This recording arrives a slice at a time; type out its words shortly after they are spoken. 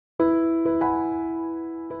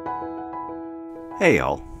Hey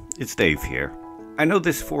y'all, it's Dave here. I know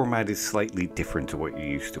this format is slightly different to what you're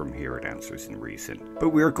used to from here at Answers in Reason, but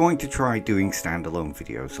we are going to try doing standalone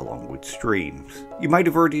videos along with streams. You might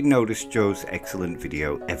have already noticed Joe's excellent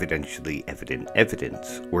video Evidentially Evident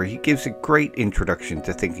Evidence, where he gives a great introduction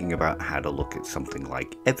to thinking about how to look at something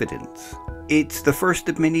like evidence. It's the first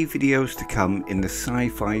of many videos to come in the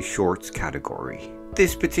sci-fi shorts category.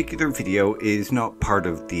 This particular video is not part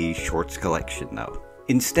of the shorts collection though.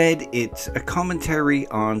 Instead, it's a commentary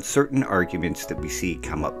on certain arguments that we see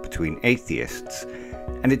come up between atheists,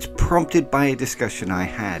 and it's prompted by a discussion I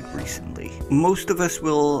had recently. Most of us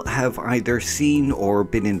will have either seen or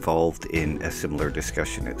been involved in a similar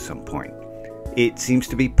discussion at some point. It seems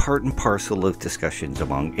to be part and parcel of discussions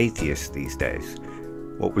among atheists these days.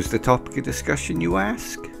 What was the topic of discussion, you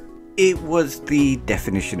ask? It was the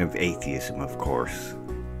definition of atheism, of course.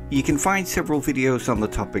 You can find several videos on the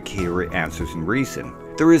topic here at Answers in Reason.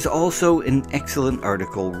 There is also an excellent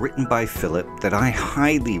article written by Philip that I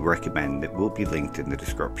highly recommend that will be linked in the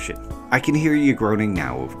description. I can hear you groaning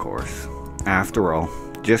now, of course. After all,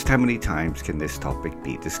 just how many times can this topic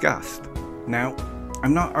be discussed? Now,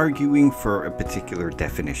 I'm not arguing for a particular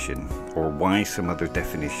definition or why some other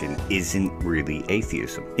definition isn't really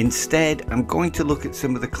atheism. Instead, I'm going to look at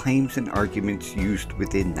some of the claims and arguments used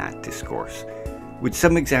within that discourse, with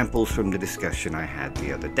some examples from the discussion I had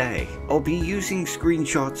the other day. I'll be using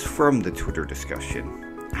screenshots from the Twitter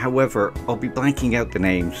discussion. However, I'll be blanking out the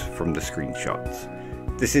names from the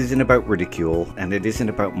screenshots. This isn't about ridicule, and it isn't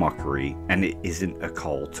about mockery, and it isn't a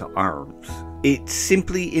call to arms. It's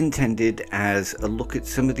simply intended as a look at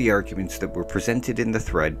some of the arguments that were presented in the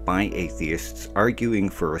thread by atheists arguing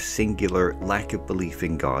for a singular lack of belief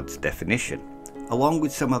in God's definition, along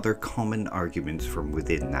with some other common arguments from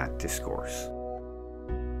within that discourse.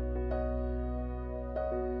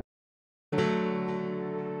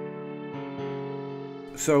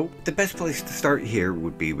 So, the best place to start here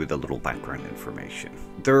would be with a little background information.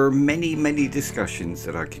 There are many discussions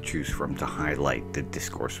that I could choose from to highlight the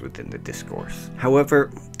discourse within the discourse.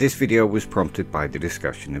 However, this video was prompted by the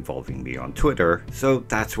discussion involving me on Twitter, so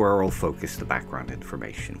that's where I'll focus the background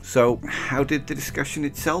information. So, how did the discussion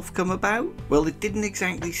itself come about? Well, it didn't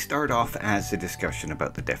exactly start off as a discussion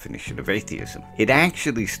about the definition of atheism. It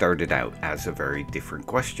actually started out as a very different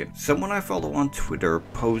question. Someone I follow on Twitter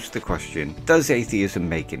posed the question, does atheism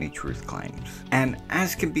make any truth claims? And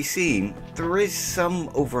as can be seen, there is some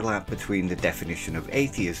overlap between the definition of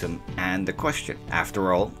atheism and the question.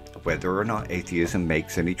 After all, whether or not atheism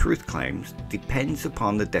makes any truth claims depends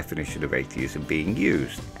upon the definition of atheism being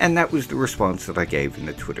used, and that was the response that I gave in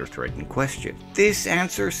the Twitter thread in question. This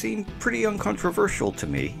answer seemed pretty uncontroversial to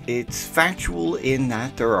me. It's factual in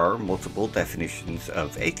that there are multiple definitions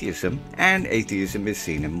of atheism, and atheism is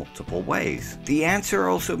seen in multiple ways. The answer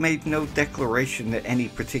also made no declaration that any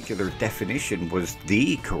particular definition was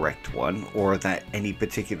the correct one, or that any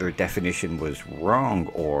particular definition was wrong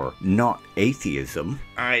or not atheism.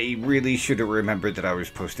 I really should have remembered that I was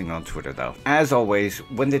posting on Twitter though. As always,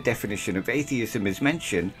 when the definition of atheism is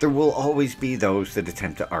mentioned, there will always be those that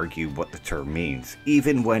attempt to argue what the term means,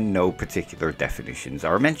 even when no particular definitions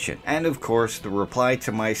are mentioned. And of course, the reply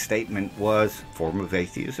to my statement was, form of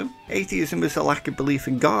atheism? Atheism is a lack of belief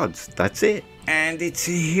in gods, that's it. And it's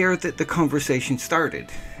here that the conversation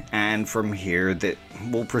started. And from here that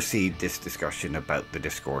we'll proceed this discussion about the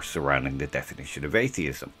discourse surrounding the definition of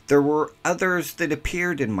atheism. There were others that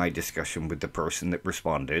appeared in my discussion with the person that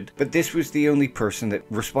responded, but this was the only person that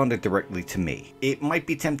responded directly to me. It might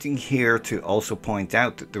be tempting here to also point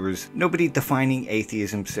out that there was nobody defining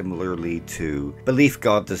atheism similarly to belief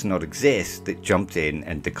God does not exist that jumped in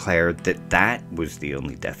and declared that that was the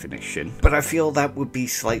only definition, but I feel that would be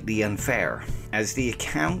slightly unfair, as the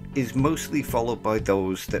account is mostly followed by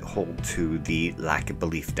those that hold to the lack of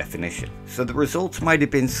belief definition. So the results might have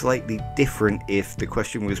been slightly different if the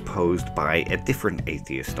question was posed by a different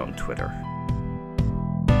atheist on Twitter.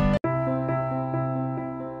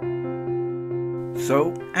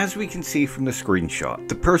 So, as we can see from the screenshot,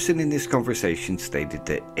 the person in this conversation stated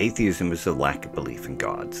that atheism is a lack of belief in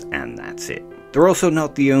gods, and that's it. They're also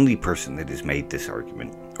not the only person that has made this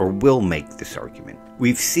argument, or will make this argument.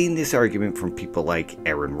 We've seen this argument from people like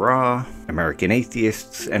Aaron Ra, American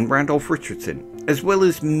Atheists, and Randolph Richardson, as well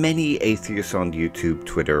as many atheists on YouTube,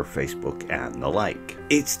 Twitter, Facebook, and the like.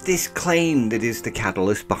 It's this claim that is the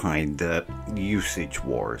catalyst behind the usage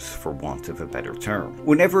wars, for want of a better term.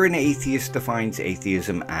 Whenever an atheist defines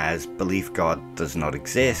atheism as belief God does not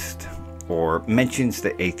exist, or mentions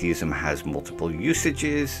that atheism has multiple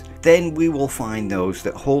usages, then we will find those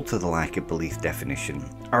that hold to the lack of belief definition,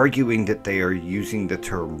 arguing that they are using the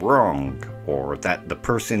term wrong, or that the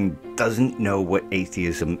person doesn't know what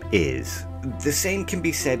atheism is. The same can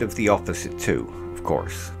be said of the opposite too, of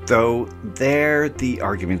course, though there the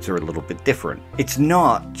arguments are a little bit different. It's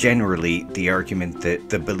not generally the argument that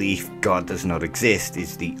the belief God does not exist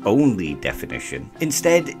is the only definition.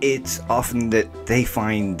 Instead, it's often that they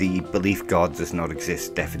find the belief God does not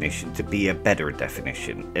exist definition to be a better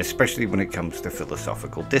definition, especially when it comes to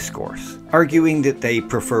philosophical discourse. Arguing that they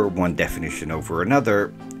prefer one definition over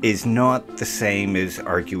another is not the same as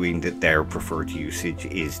arguing that their preferred usage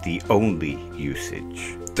is the only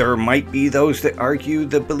usage. There might be those that argue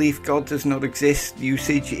the belief God does not exist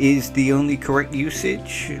usage is the only correct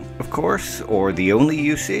usage, of course, or the only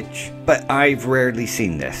usage, but I've rarely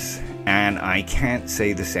seen this, and I can't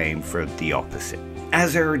say the same for the opposite.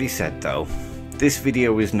 As I already said though, this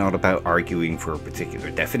video is not about arguing for a particular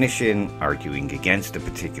definition, arguing against a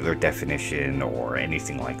particular definition, or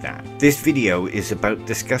anything like that. This video is about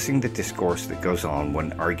discussing the discourse that goes on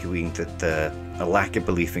when arguing that a lack of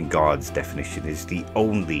belief in God's definition is the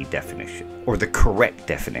only definition, or the correct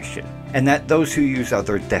definition, and that those who use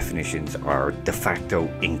other definitions are de facto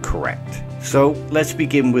incorrect. So let's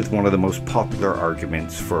begin with one of the most popular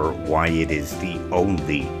arguments for why it is the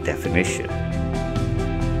only definition.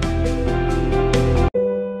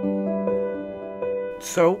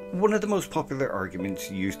 So, one of the most popular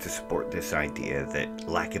arguments used to support this idea that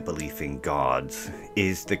lack of belief in gods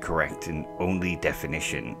is the correct and only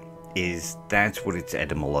definition is that's what its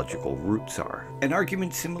etymological roots are. An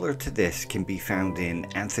argument similar to this can be found in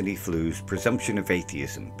Anthony Fleur's Presumption of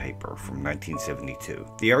Atheism paper from 1972.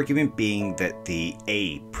 The argument being that the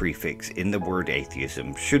A prefix in the word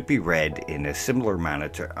atheism should be read in a similar manner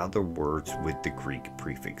to other words with the Greek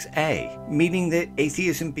prefix A, meaning that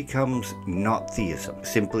atheism becomes not theism,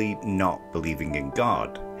 simply not believing in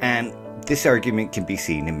God. And this argument can be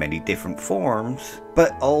seen in many different forms,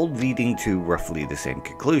 but all leading to roughly the same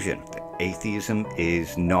conclusion. That atheism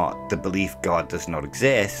is not the belief God does not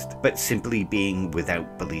exist, but simply being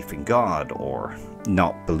without belief in God, or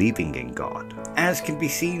not believing in God. As can be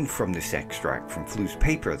seen from this extract from Fleur's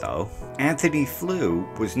paper though, Anthony Fleur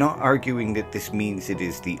was not arguing that this means it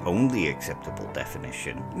is the only acceptable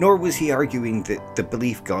definition, nor was he arguing that the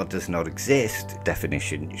belief God does not exist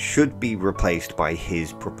definition should be replaced by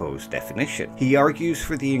his proposed definition. He argues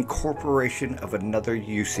for the incorporation of another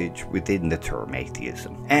usage within the term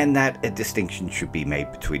atheism, and that a distinction should be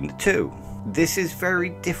made between the two. This is very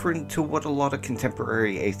different to what a lot of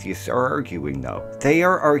contemporary atheists are arguing though. They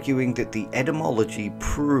are arguing that the etymology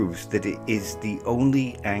proves that it is the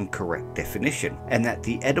only and correct definition, and that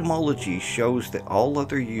the etymology shows that all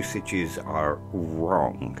other usages are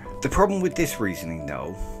wrong. The problem with this reasoning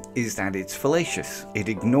though is that it's fallacious. It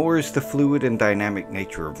ignores the fluid and dynamic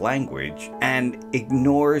nature of language, and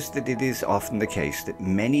ignores that it is often the case that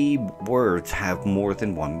many words have more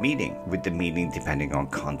than one meaning, with the meaning depending on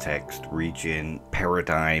context, region,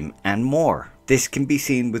 paradigm, and more. This can be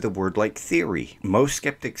seen with a word like theory. Most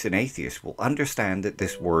skeptics and atheists will understand that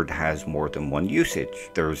this word has more than one usage.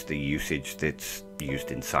 There's the usage that's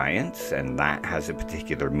used in science, and that has a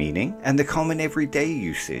particular meaning, and the common everyday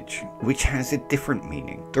usage, which has a different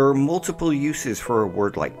meaning. There are multiple uses for a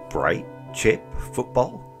word like bright, chip,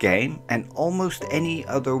 football, game, and almost any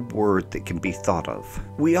other word that can be thought of.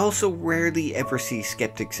 We also rarely ever see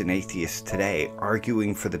skeptics and atheists today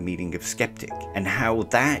arguing for the meaning of skeptic, and how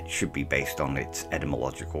that should be based on its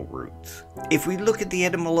etymological roots. If we look at the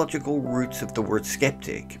etymological roots of the word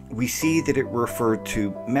skeptic, we see that it referred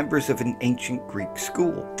to members of an ancient Greek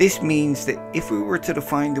school. This means that if we were to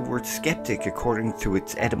define the word skeptic according to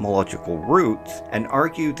its etymological roots, and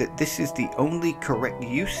argue that this is the only correct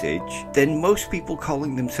usage, then most people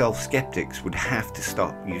calling themselves skeptics would have to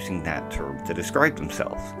stop using that term to describe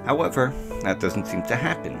themselves. However, that doesn't seem to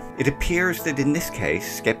happen. It appears that in this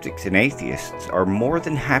case, skeptics and atheists are more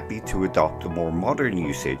than happy to adopt a more modern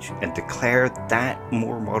usage and declare that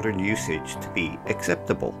more modern usage to be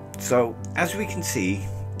acceptable. So, as we can see,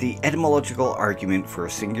 the etymological argument for a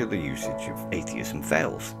singular usage of atheism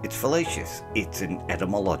fails. It's fallacious. It's an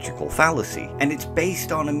etymological fallacy, and it's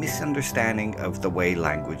based on a misunderstanding of the way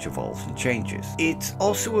language evolves and changes. It's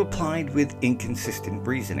also applied with inconsistent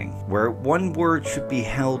reasoning, where one word should be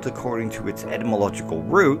held according to its etymological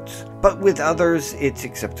roots, but with others it's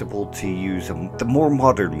acceptable to use the more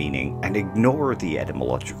modern meaning and ignore the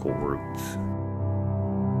etymological roots.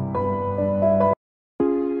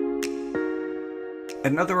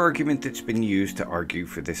 Another argument that's been used to argue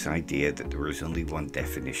for this idea that there is only one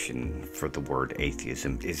definition for the word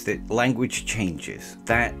atheism is that language changes.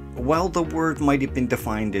 That while the word might have been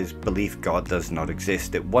defined as belief God does not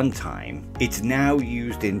exist at one time, it's now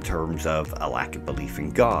used in terms of a lack of belief in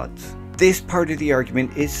gods. This part of the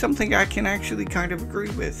argument is something I can actually kind of agree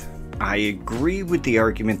with. I agree with the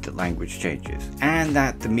argument that language changes, and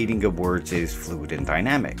that the meaning of words is fluid and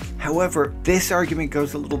dynamic. However, this argument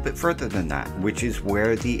goes a little bit further than that, which is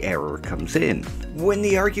where the error comes in. When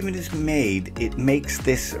the argument is made, it makes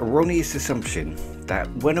this erroneous assumption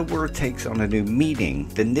that when a word takes on a new meaning,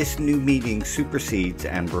 then this new meaning supersedes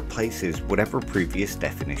and replaces whatever previous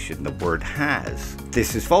definition the word has.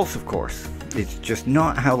 This is false, of course. It's just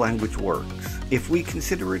not how language works. If we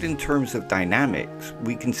consider it in terms of dynamics,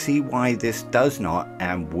 we can see why this does not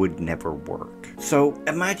and would never work. So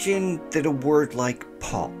imagine that a word like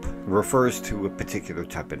pop refers to a particular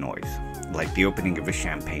type of noise, like the opening of a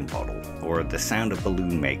champagne bottle, or the sound a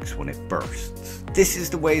balloon makes when it bursts. This is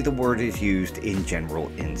the way the word is used in general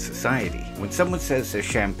in society. When someone says a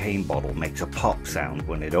champagne bottle makes a pop sound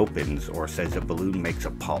when it opens, or says a balloon makes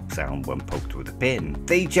a pop sound when poked with a pin,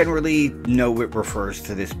 they generally know it refers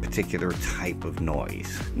to this particular type of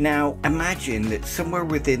noise. Now, imagine that somewhere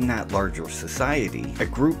within that larger society, a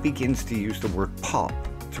group begins to use the word pop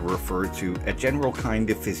to refer to a general kind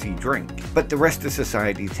of fizzy drink, but the rest of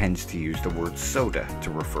society tends to use the word soda to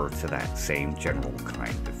refer to that same general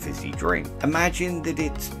kind of fizzy drink. Imagine that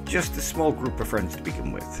it's just a small group of friends to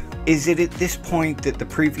begin with. Is it at this point that the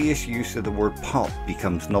previous use of the word pop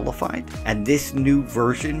becomes nullified, and this new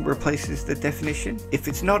version replaces the definition? If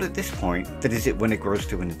it's not at this point, then is it when it grows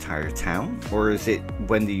to an entire town? Or is it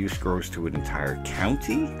when the use grows to an entire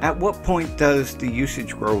county? At what point does the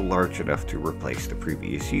usage grow large enough to replace the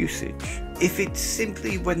previous usage? If it's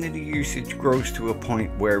simply when the new usage grows to a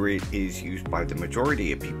point where it is used by the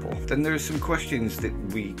majority of people, then there's some questions that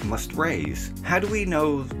we must raise. How do we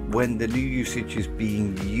know when the new usage is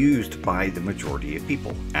being used by the majority of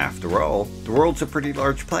people? After all, the world's a pretty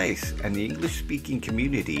large place, and the English-speaking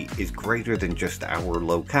community is greater than just our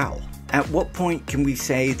locale. At what point can we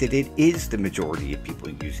say that it is the majority of people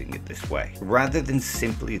using it this way, rather than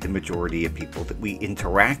simply the majority of people that we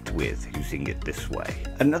interact with using it this way?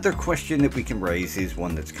 Another question that we can raise is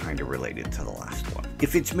one that's kind of related to the last one.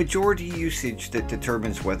 If it's majority usage that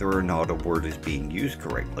determines whether or not a word is being used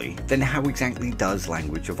correctly, then how exactly does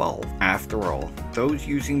language evolve? After all, those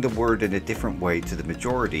using the word in a different way to the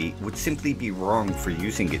majority would simply be wrong for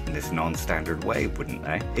using it in this non-standard way, wouldn't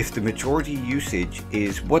they? If the majority usage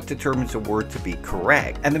is what determines a word to be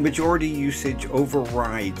correct, and the majority usage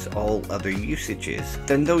overrides all other usages,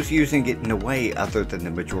 then those using it in a way other than the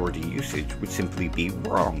majority usage would simply be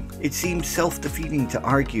wrong. It seems self-defeating to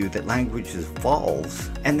argue that language evolves,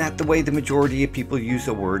 and that the way the majority of people use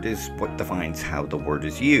a word is what defines how the word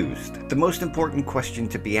is used. The most important question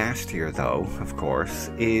to be asked here, though, of course,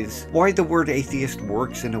 is why the word atheist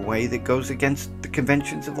works in a way that goes against the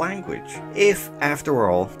conventions of language. If, after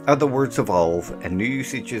all, other words evolve and new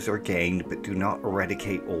usages are gained but do not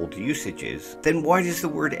eradicate old usages, then why does the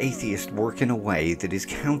word atheist work in a way that is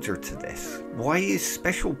counter to this? Why is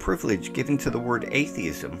special privilege given to the word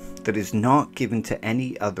atheism that is not given to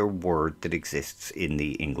any other word that exists in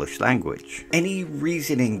the English language? Any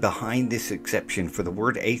reasoning behind this exception for the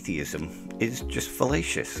word atheism is just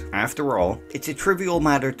fallacious. After all, it's a trivial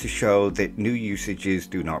matter to show that new usages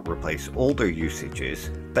do not replace older usages,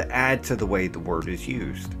 but add to the way the word is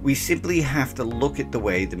used. We simply have to look at the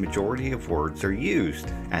way the majority of words are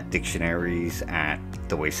used, at dictionaries, at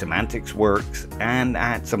the way semantics works, and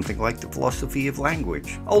at something like the philosophy of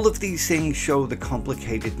language. All of these things show the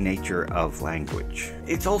complicated nature of language.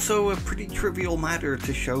 It's also a pretty trivial matter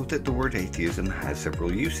to show that the word atheism has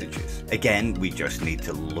several usages. Again, we just need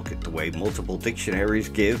to look at the way multiple dictionaries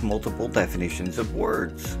give multiple definitions of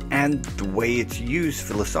words, and the way it's used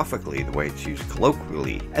philosophically, the way it's used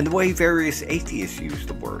colloquially, and the way various atheists use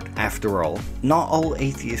the word. After all, not all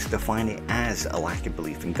atheists define it as a lack of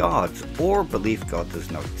belief in gods, or belief God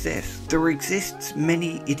does not exist. There exists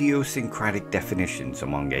many idiosyncratic definitions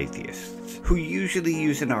among atheists, who usually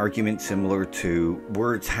use an argument similar to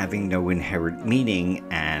words having no inherent meaning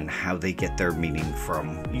and how they get their meaning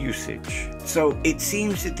from usage. So it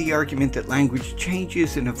seems that the argument that language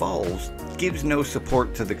changes and evolves gives no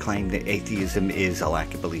support to the claim that atheism is a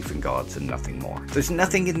lack of belief in gods and nothing more. There's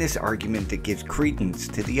nothing in this argument that gives credence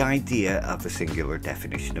to the idea of a singular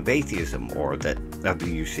definition of atheism, or that other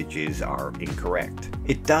usages are incorrect.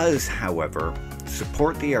 It does, however,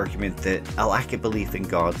 support the argument that a lack of belief in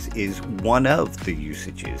gods is one of the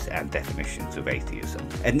usages and definitions of atheism.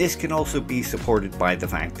 And this can also be supported by the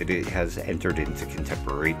fact that it has entered into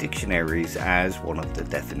contemporary dictionaries as one of the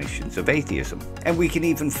definitions of atheism. And we can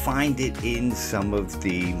even find it in some of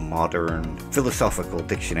the modern philosophical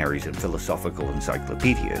dictionaries and philosophical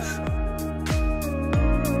encyclopedias.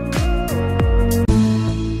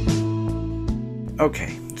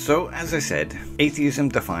 Okay, so as I said, atheism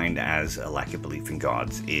defined as a lack of belief in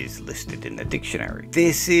gods is listed in the dictionary.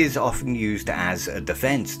 This is often used as a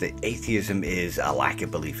defense that atheism is a lack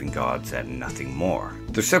of belief in gods and nothing more.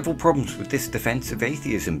 There's several problems with this defense of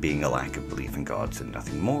atheism being a lack of belief in gods and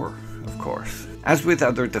nothing more, of course. As with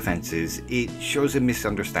other defenses, it shows a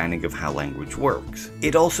misunderstanding of how language works.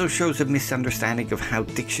 It also shows a misunderstanding of how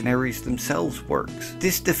dictionaries themselves works.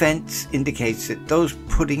 This defense indicates that those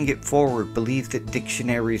putting it forward believe that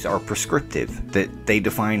dictionaries are prescriptive, that they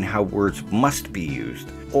define how words must be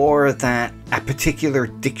used, or that a particular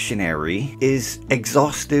dictionary is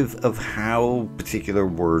exhaustive of how particular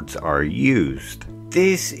words are used.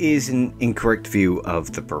 This is an incorrect view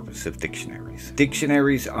of the purpose of dictionaries.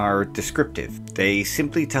 Dictionaries are descriptive. They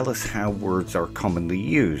simply tell us how words are commonly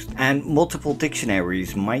used, and multiple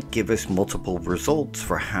dictionaries might give us multiple results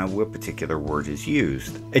for how a particular word is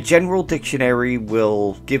used. A general dictionary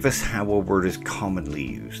will give us how a word is commonly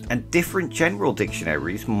used, and different general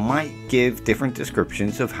dictionaries might give different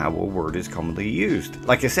descriptions of how a word is commonly used.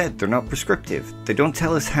 Like I said, they're not prescriptive. They don't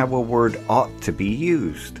tell us how a word ought to be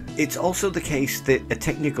used. It's also the case that a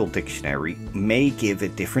technical dictionary may give a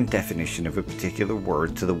different definition of a particular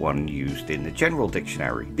word to the one used in the general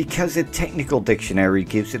dictionary, because a technical dictionary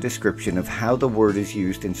gives a description of how the word is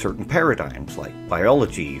used in certain paradigms like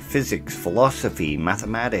biology, physics, philosophy,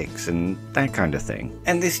 mathematics, and that kind of thing.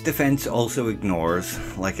 And this defense also ignores,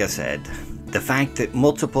 like I said, the fact that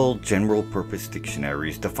multiple general-purpose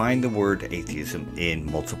dictionaries define the word atheism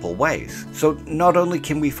in multiple ways. So not only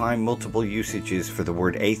can we find multiple usages for the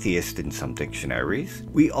word atheist in some dictionaries,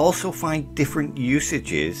 we also find different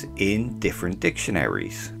usages in different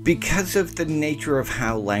dictionaries. Because of the nature of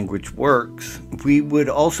how language works, we would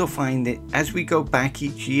also find that as we go back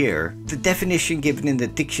each year, the definition given in the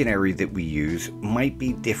dictionary that we use might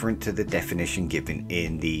be different to the definition given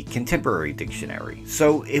in the contemporary dictionary.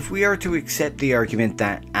 So if we are to accept the argument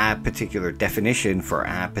that a particular definition for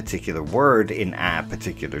a particular word in a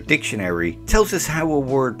particular dictionary tells us how a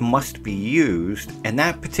word must be used, and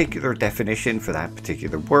that particular definition for that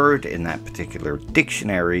particular word in that particular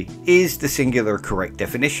dictionary is the singular correct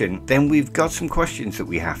definition, then we've got some questions that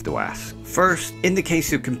we have to ask. First, in the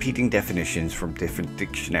case of competing definitions from different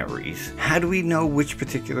dictionaries, how do we know which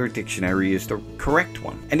particular dictionary is the correct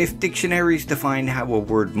one? And if dictionaries define how a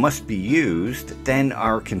word must be used, then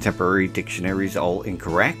are contemporary dictionaries all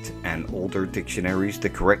incorrect and older dictionaries the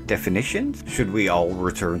correct definitions? Should we all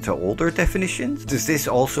return to older definitions? Does this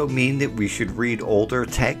also mean that we should read older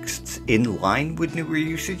texts in line with newer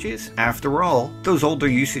usages? After all, those older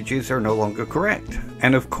usages are no longer correct.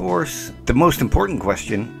 And of course, the most important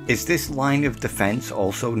question, is this line of defense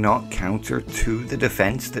also not counter to the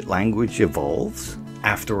defense that language evolves?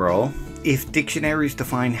 After all, if dictionaries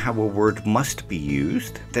define how a word must be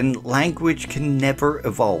used, then language can never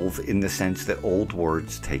evolve in the sense that old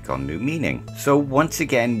words take on new meaning. So once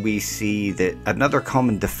again, we see that another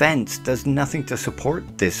common defense does nothing to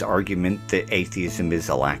support this argument that atheism is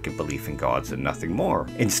a lack of belief in gods and nothing more.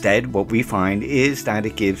 Instead, what we find is that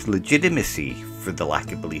it gives legitimacy for the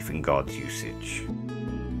lack of belief in God's usage.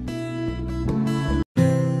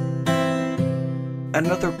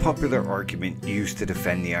 Another popular argument used to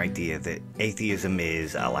defend the idea that atheism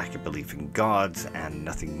is a lack of belief in gods and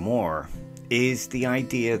nothing more is the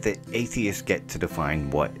idea that atheists get to define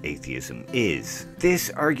what atheism is. This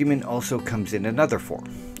argument also comes in another form,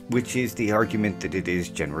 which is the argument that it is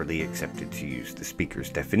generally accepted to use the speaker's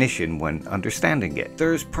definition when understanding it.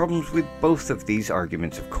 There's problems with both of these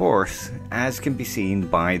arguments, of course, as can be seen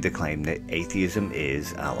by the claim that atheism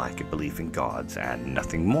is a lack of belief in gods and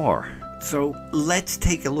nothing more. So let's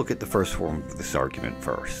take a look at the first form of this argument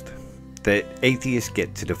first, that atheists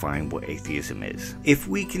get to define what atheism is. If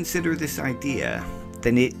we consider this idea,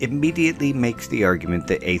 then it immediately makes the argument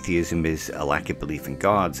that atheism is a lack of belief in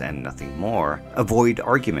gods and nothing more a void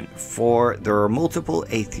argument, for there are multiple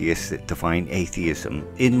atheists that define atheism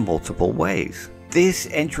in multiple ways. This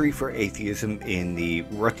entry for atheism in the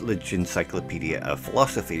Routledge Encyclopedia of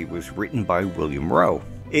Philosophy was written by William Rowe.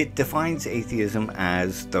 It defines atheism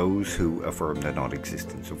as those who affirm the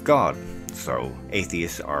non-existence of God. So,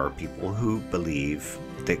 atheists are people who believe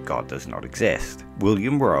that God does not exist.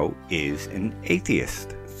 William Rowe is an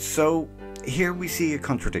atheist. So, here we see a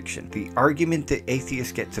contradiction. The argument that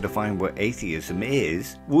atheists get to define what atheism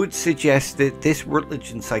is would suggest that this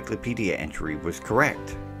Routledge Encyclopedia entry was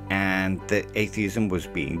correct, and that atheism was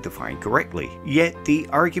being defined correctly. Yet the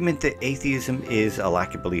argument that atheism is a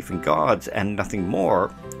lack of belief in gods and nothing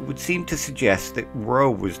more would seem to suggest that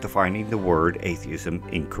Rowe was defining the word atheism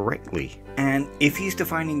incorrectly. And if he's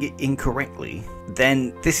defining it incorrectly,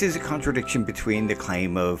 then this is a contradiction between the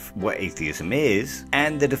claim of what atheism is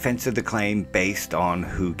and the defense of the claim based on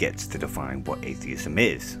who gets to define what atheism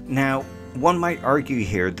is. Now, one might argue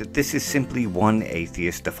here that this is simply one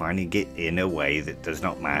atheist defining it in a way that does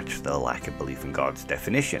not match the lack of belief in God's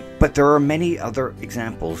definition. But there are many other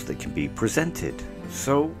examples that can be presented.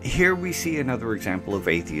 So here we see another example of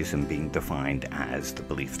atheism being defined as the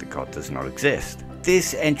belief that God does not exist.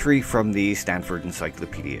 This entry from the Stanford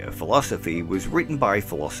Encyclopedia of Philosophy was written by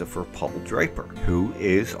philosopher Paul Draper, who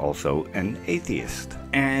is also an atheist.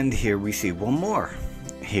 And here we see one more.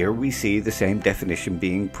 Here we see the same definition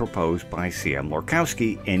being proposed by C.M.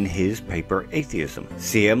 Lorkowski in his paper Atheism.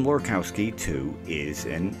 C.M. Lorkowski, too, is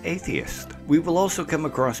an atheist. We will also come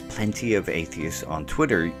across plenty of atheists on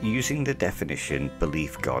Twitter using the definition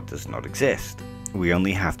belief God does not exist. We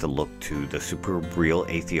only have to look to the superb Real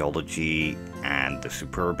Atheology and the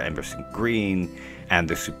superb Emerson Green and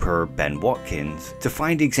the superb Ben Watkins to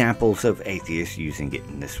find examples of atheists using it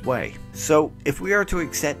in this way. So if we are to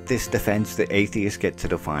accept this defense that atheists get to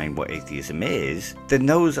define what atheism is, then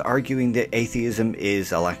those arguing that atheism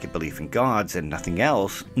is a lack of belief in gods and nothing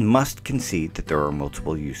else must concede that there are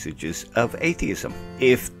multiple usages of atheism.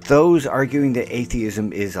 If those arguing that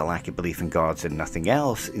atheism is a lack of belief in gods and nothing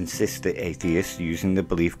else insist that atheists using the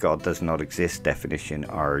belief God does not exist definition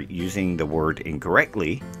are using the word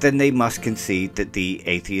incorrectly, then they must concede that the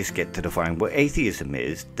atheists get to define what atheism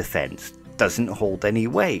is defense doesn't hold any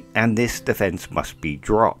weight, and this defense must be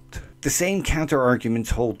dropped. The same counter-arguments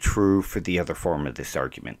hold true for the other form of this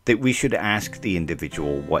argument, that we should ask the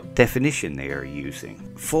individual what definition they are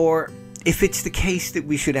using. For if it's the case that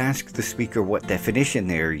we should ask the speaker what definition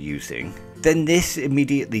they are using, then this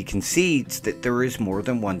immediately concedes that there is more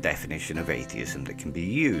than one definition of atheism that can be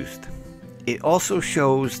used. It also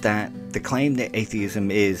shows that the claim that atheism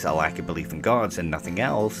is a lack of belief in gods and nothing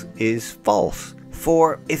else is false.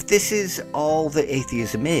 For if this is all that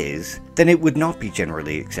atheism is, then it would not be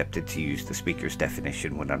generally accepted to use the speaker's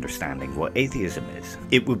definition when understanding what atheism is.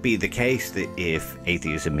 It would be the case that if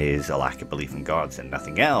atheism is a lack of belief in gods and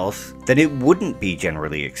nothing else, then it wouldn't be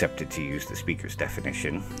generally accepted to use the speaker's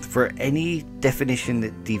definition, for any definition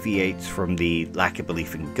that deviates from the lack of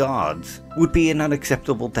belief in gods would be an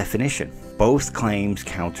unacceptable definition. Both claims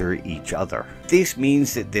counter each other. This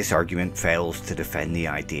means that this argument fails to defend the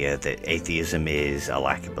idea that atheism is a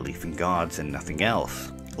lack of belief in gods and nothing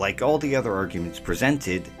else. Like all the other arguments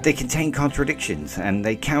presented, they contain contradictions and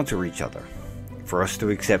they counter each other. For us to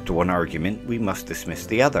accept one argument, we must dismiss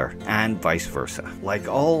the other, and vice versa. Like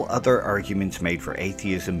all other arguments made for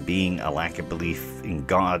atheism being a lack of belief in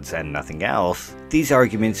gods and nothing else, these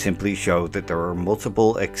arguments simply show that there are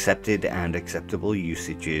multiple accepted and acceptable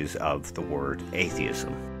usages of the word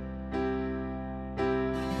atheism.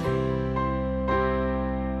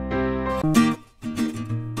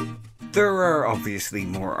 There are obviously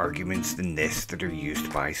more arguments than this that are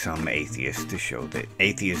used by some atheists to show that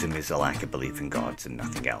atheism is a lack of belief in gods and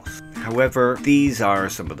nothing else. However, these are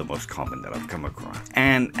some of the most common that I've come across.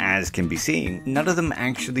 And as can be seen, none of them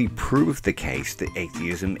actually prove the case that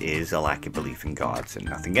atheism is a lack of belief in gods and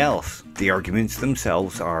nothing else. The arguments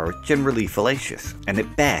themselves are generally fallacious, and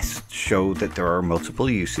at best show that there are multiple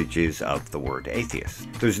usages of the word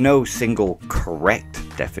atheist. There's no single correct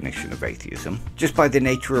definition of atheism. Just by the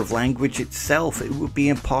nature of language itself, it would be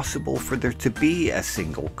impossible for there to be a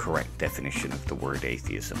single correct definition of the word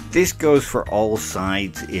atheism. This goes for all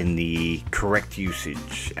sides in the correct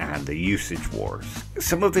usage and the usage wars.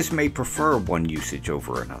 Some of us may prefer one usage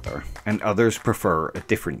over another, and others prefer a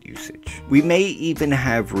different usage. We may even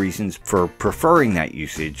have reasons for preferring that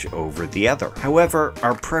usage over the other. However,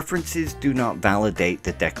 our preferences do not validate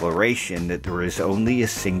the declaration that there is only a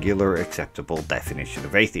singular acceptable definition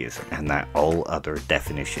of atheism, and that all other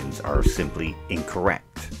definitions are simply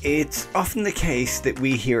incorrect. It's often the case that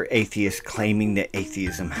we hear atheists claiming that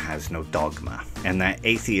atheism has no dogma, and that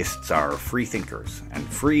atheists are free thinkers and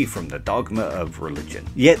free from the dogma of religion.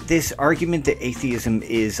 Yet this argument that atheism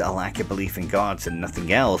is a lack of belief in gods and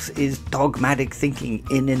nothing else is dogmatic thinking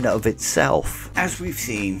in and of itself. As we've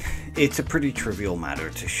seen, it's a pretty trivial matter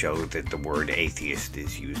to show that the word atheist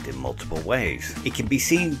is used in multiple ways. It can be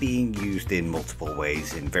seen being used in multiple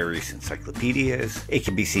ways in various encyclopedias, it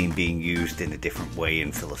can be seen being used in a different way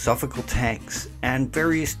in philosophical texts, and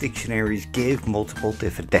various dictionaries give multiple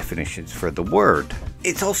different definitions for the word.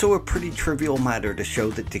 It's also a pretty trivial matter to show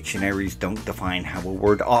that dictionaries don't define how a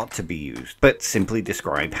word ought to be used, but simply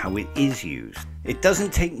describe how it is used. It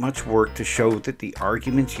doesn't take much work to show that the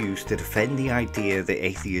arguments used to defend the idea that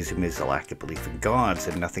atheism is a lack of belief in gods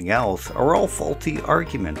and nothing else are all faulty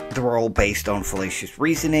arguments. They're all based on fallacious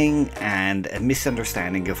reasoning and a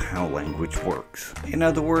misunderstanding of how language works. In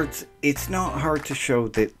other words, it's not hard to show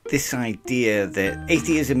that this idea that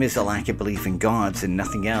atheism is a lack of belief in gods and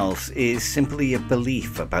nothing else is simply a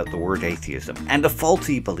belief about the word atheism, and a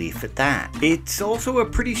faulty belief at that. It's also a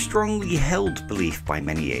pretty strongly held belief by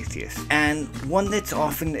many atheists, and one that's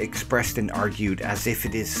often expressed and argued as if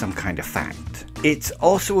it is some kind of fact. It's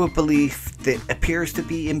also a belief that appears to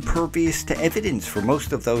be impervious to evidence for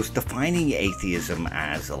most of those defining atheism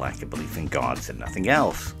as a lack of belief in gods and nothing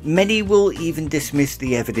else. Many will even dismiss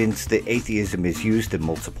the evidence that atheism is used in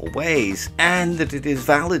multiple ways, and that it is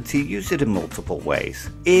valid to use it in multiple ways.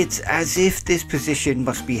 It's as if this position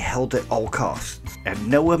must be held at all costs, and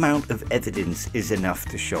no amount of evidence is enough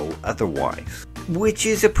to show otherwise. Which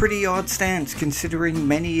is a pretty odd stance considering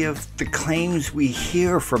many of the claims we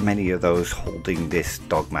hear from many of those holding this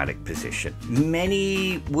dogmatic position.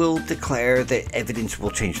 Many will declare that evidence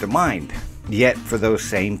will change their mind. Yet, for those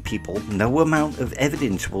same people, no amount of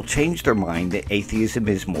evidence will change their mind that atheism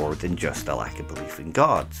is more than just a lack of belief in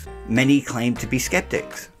gods. Many claim to be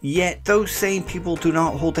skeptics. Yet, those same people do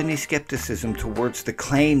not hold any skepticism towards the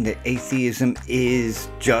claim that atheism is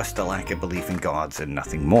just a lack of belief in gods and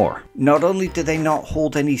nothing more. Not only do they not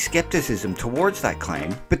hold any skepticism towards that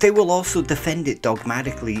claim, but they will also defend it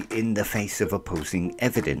dogmatically in the face of opposing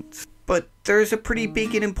evidence. But there's a pretty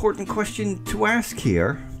big and important question to ask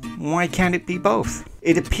here. Why can't it be both?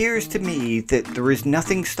 It appears to me that there is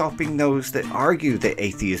nothing stopping those that argue that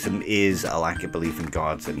atheism is a lack of belief in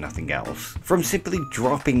gods and nothing else from simply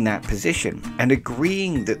dropping that position and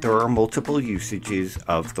agreeing that there are multiple usages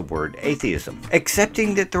of the word atheism.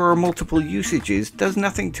 Accepting that there are multiple usages does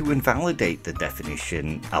nothing to invalidate the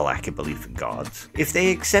definition a lack of belief in gods. If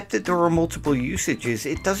they accept that there are multiple usages,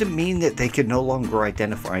 it doesn't mean that they can no longer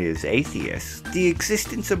identify as atheists. The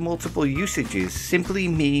existence of multiple usages simply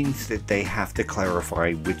means that they have to clarify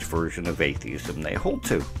which version of atheism they hold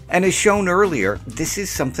to. And as shown earlier, this is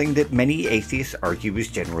something that many atheists argue is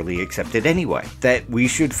generally accepted anyway, that we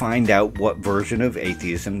should find out what version of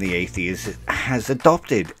atheism the atheist has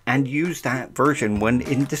adopted and use that version when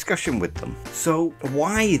in discussion with them. So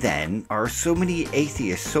why then are so many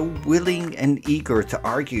atheists so willing and eager to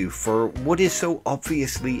argue for what is so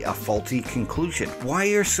obviously a faulty conclusion? Why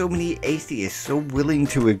are so many atheists so willing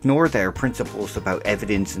to ignore their principles about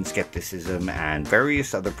evidence and skepticism and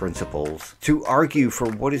various other principles to argue for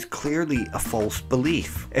what is clearly a false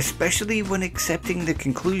belief, especially when accepting the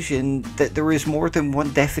conclusion that there is more than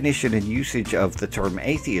one definition and usage of the term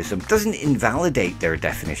atheism doesn't invalidate their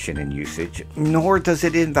definition and usage, nor does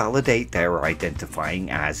it invalidate their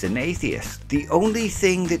identifying as an atheist. The only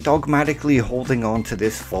thing that dogmatically holding on to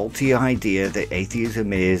this faulty idea that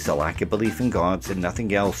atheism is a lack of belief in gods and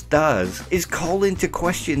nothing else does is call into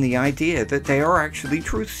question the idea that they are actually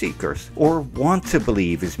truth seekers, or want to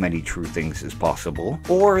believe as many true things as possible,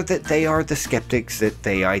 or that they are the skeptics that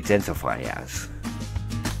they identify as.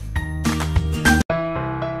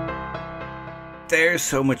 There's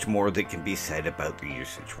so much more that can be said about the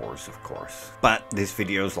usage wars, of course, but this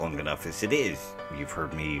video is long enough as it is. You've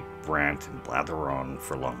heard me rant and blather on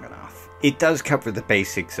for long enough. It does cover the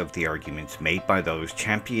basics of the arguments made by those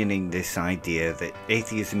championing this idea that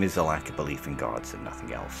atheism is a lack of belief in gods and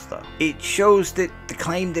nothing else, though. It shows that the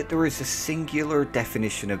claim that there is a singular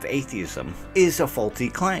definition of atheism is a faulty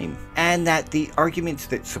claim, and that the arguments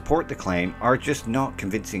that support the claim are just not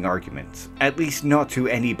convincing arguments, at least not to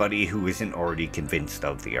anybody who isn't already convinced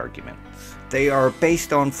of the arguments. They are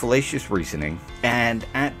based on fallacious reasoning, and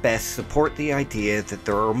at best support the idea that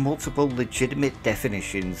there are multiple legitimate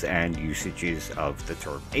definitions and usages of the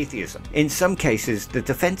term atheism. In some cases, the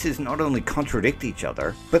defenses not only contradict each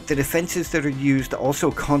other, but the defenses that are used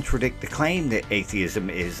also contradict the claim that atheism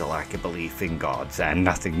is a lack of belief in gods and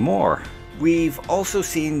nothing more. We've also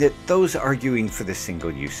seen that those arguing for the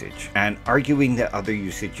single usage, and arguing that other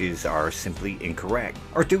usages are simply incorrect,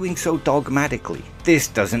 are doing so dogmatically. This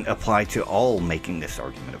doesn't apply to all making this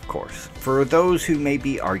argument, of course. For those who may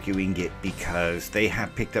be arguing it because they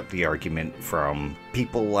have picked up the argument from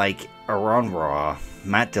people like Aaron Ra,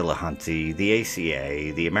 Matt Dillahunty, the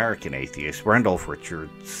ACA, the American Atheists, Randolph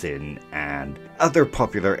Richardson, and other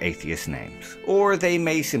popular atheist names. Or they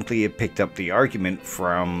may simply have picked up the argument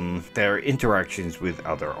from their interactions with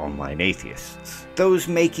other online atheists. Those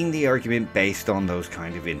making the argument based on those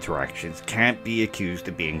kind of interactions can't be accused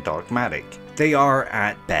of being dogmatic. They are,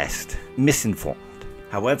 at best, misinformed.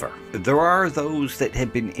 However, there are those that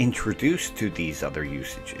have been introduced to these other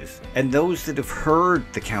usages, and those that have heard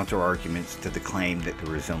the counter-arguments to the claim that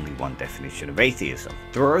there is only one definition of atheism.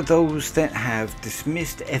 There are those that have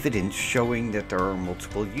dismissed evidence showing that there are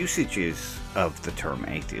multiple usages of the term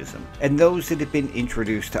atheism, and those that have been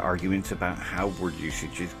introduced to arguments about how word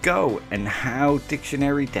usages go, and how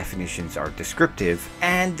dictionary definitions are descriptive,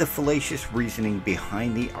 and the fallacious reasoning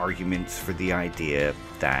behind the arguments for the idea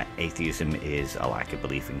that atheism is a lack of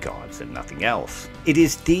belief in gods and nothing else. It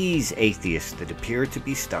is these atheists that appear to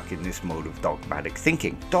be stuck in this mode of dogmatic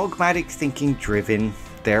thinking. Dogmatic thinking driven,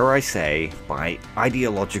 dare I say, by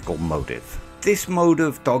ideological motive. This mode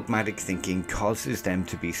of dogmatic thinking causes them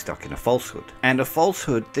to be stuck in a falsehood, and a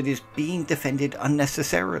falsehood that is being defended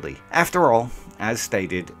unnecessarily. After all, as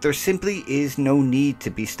stated, there simply is no need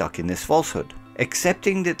to be stuck in this falsehood.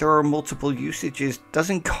 Accepting that there are multiple usages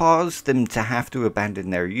doesn't cause them to have to abandon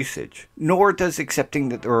their usage, nor does accepting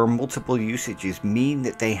that there are multiple usages mean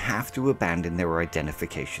that they have to abandon their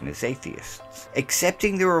identification as atheists.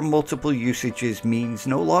 Accepting there are multiple usages means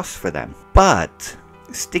no loss for them, but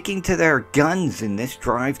sticking to their guns in this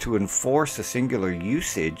drive to enforce a singular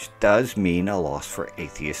usage does mean a loss for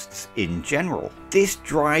atheists in general. This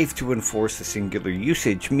drive to enforce a singular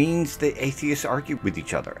usage means that atheists argue with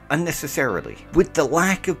each other unnecessarily, with the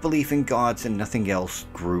lack of belief in gods and nothing else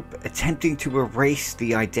group attempting to erase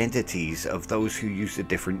the identities of those who use a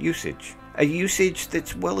different usage. A usage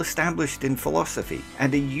that's well established in philosophy,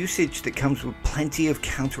 and a usage that comes with plenty of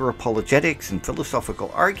counter-apologetics and philosophical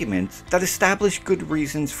arguments that establish good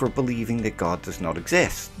reasons for believing that God does not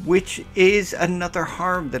exist, which is another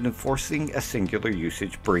harm that enforcing a singular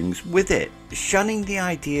usage brings with it. Shunning the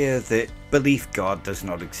idea that belief God does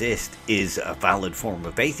not exist is a valid form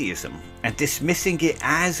of atheism, and dismissing it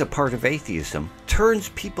as a part of atheism, turns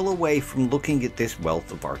people away from looking at this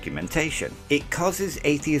wealth of argumentation. It causes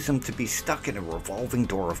atheism to be stuck in a revolving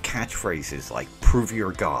door of catchphrases like "prove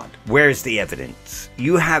your God," "where's the evidence,"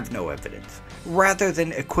 "you have no evidence," rather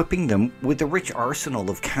than equipping them with a rich arsenal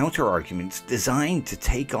of counter-arguments designed to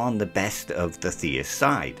take on the best of the theist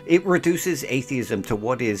side. It reduces atheism to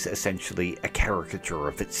what is essentially a caricature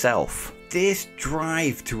of itself. This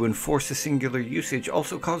drive to enforce a singular usage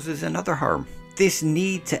also causes another harm. This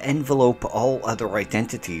need to envelope all other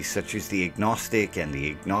identities, such as the agnostic and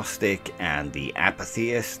the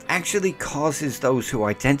apatheist, actually causes those who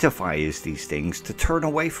identify as these things to turn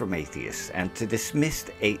away from atheists and to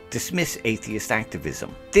dismiss atheist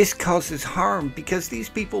activism. This causes harm because these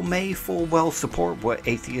people may full well support what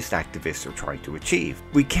atheist activists are trying to achieve.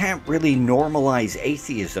 We can't really normalize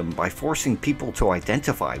atheism by forcing people to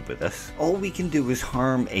identify with us. All we can do is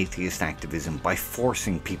harm atheist activism by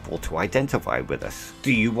forcing people to identify with us.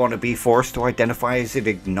 Do you want to be forced to identify as an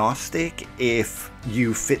agnostic if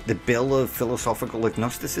you fit the bill of philosophical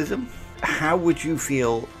agnosticism? How would you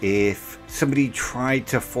feel if somebody tried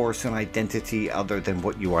to force an identity other than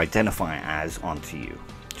what you identify as onto you?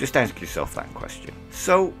 Just ask yourself that question.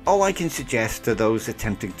 So, all I can suggest to those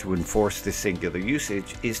attempting to enforce this singular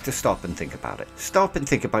usage is to stop and think about it. Stop and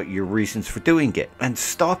think about your reasons for doing it, and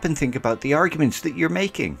stop and think about the arguments that you're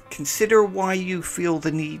making. Consider why you feel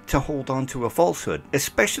the need to hold on to a falsehood,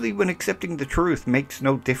 especially when accepting the truth makes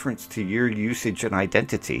no difference to your usage and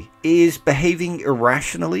identity. Is behaving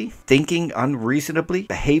irrationally, thinking unreasonably,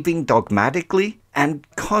 behaving dogmatically, and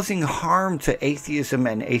causing harm to atheism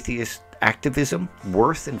and atheist activism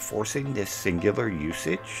worth enforcing this singular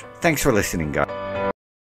usage? Thanks for listening, guys.